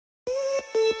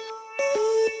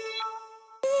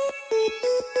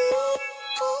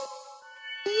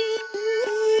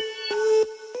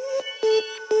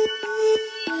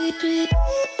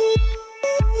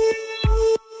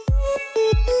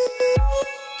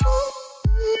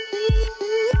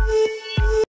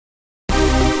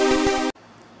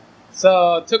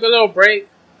So took a little break.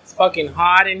 It's fucking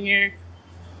hot in here.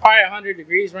 Probably 100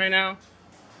 degrees right now.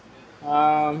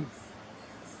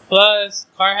 Plus,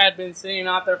 car had been sitting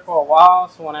out there for a while,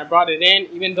 so when I brought it in,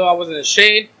 even though I was in the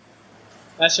shade,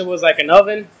 that shit was like an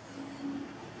oven.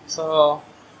 So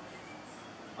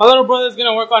my little brother's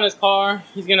gonna work on his car.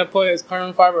 He's gonna put his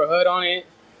carbon fiber hood on it,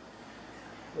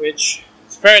 which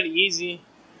is fairly easy.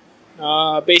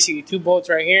 Basically 2 bolts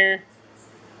right here,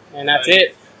 and that's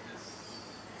it.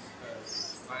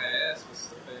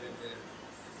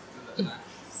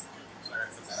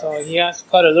 So he has to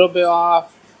cut a little bit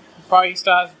off. He probably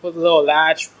still has to put a little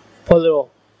latch, put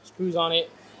little screws on it.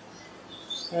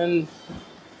 And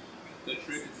the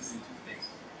trick is using toothpaste.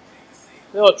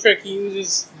 The little trick he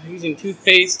uses using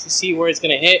toothpaste to see where it's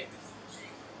gonna hit.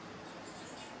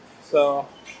 So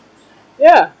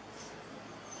yeah.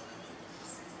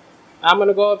 I'm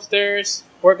gonna go upstairs,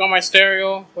 work on my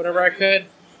stereo, whatever I could.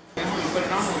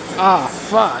 Ah,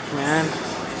 fuck,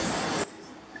 man.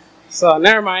 So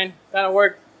never mind. Gotta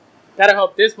work. Gotta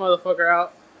help this motherfucker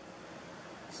out.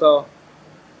 So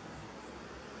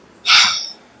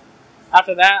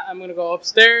after that, I'm gonna go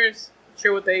upstairs,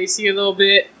 chill with the AC a little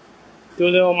bit, do a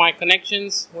little of my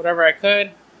connections, whatever I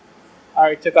could. I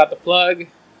already took out the plug.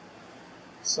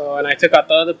 So, and I took out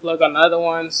the other plug on the other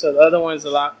one, so the other one's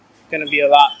gonna be a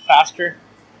lot faster.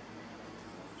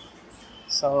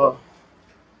 So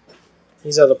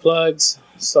these are the plugs.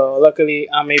 So luckily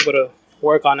I'm able to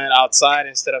work on it outside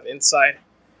instead of inside.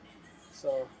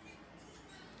 So,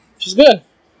 which is good.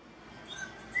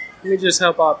 Let me just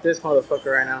help out this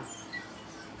motherfucker right now.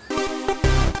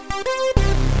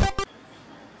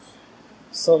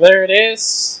 So there it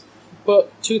is. Put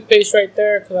toothpaste right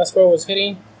there because that's where it was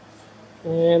hitting.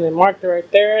 And then marked it right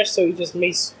there. So you just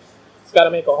it's got to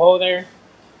make a hole there.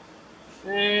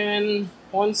 And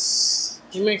once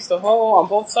he makes the hole on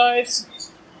both sides,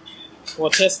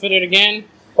 we'll test fit it again.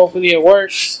 Hopefully it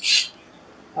works.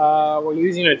 We're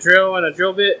using a drill and a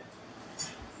drill bit.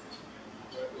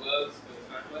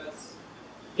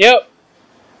 Yep.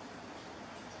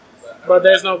 But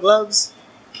there's no gloves.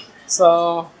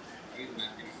 So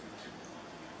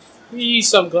we use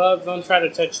some gloves. Don't try to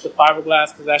touch the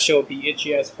fiberglass because that shit will be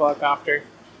itchy as fuck after.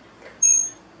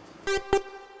 We're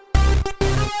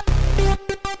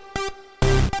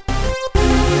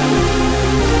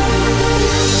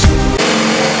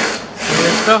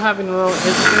still having a little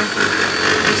issue.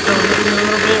 It's still hitting a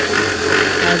little bit.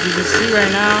 As you can see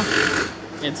right now,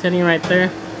 it's hitting right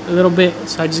there a little bit.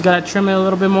 So I just gotta trim it a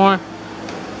little bit more.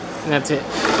 And that's it.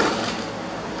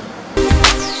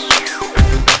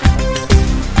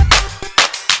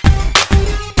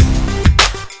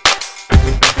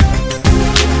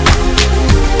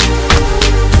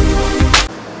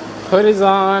 Hood is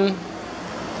on.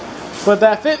 But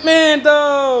that fitment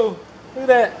though! Look at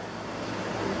that.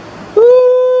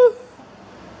 Woo!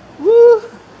 Woo!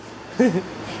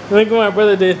 Look what my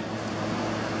brother did.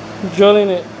 Drilling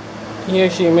it. He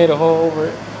actually made a hole over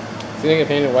it. See, they can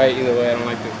paint it white either way. I don't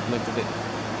like the look of it.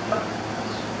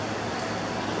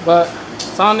 But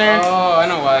it's on there. Oh, I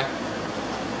know why.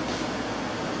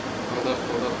 Hold up.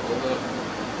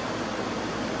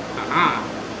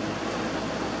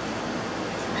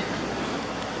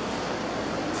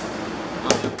 On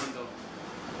that window.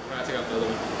 I'm gonna take out the other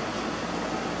one.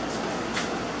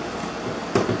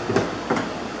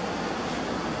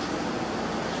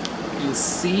 You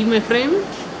see, my friend?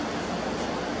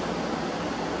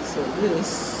 So this is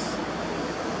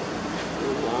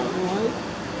long white.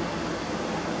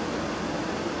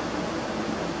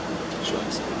 Try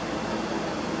some.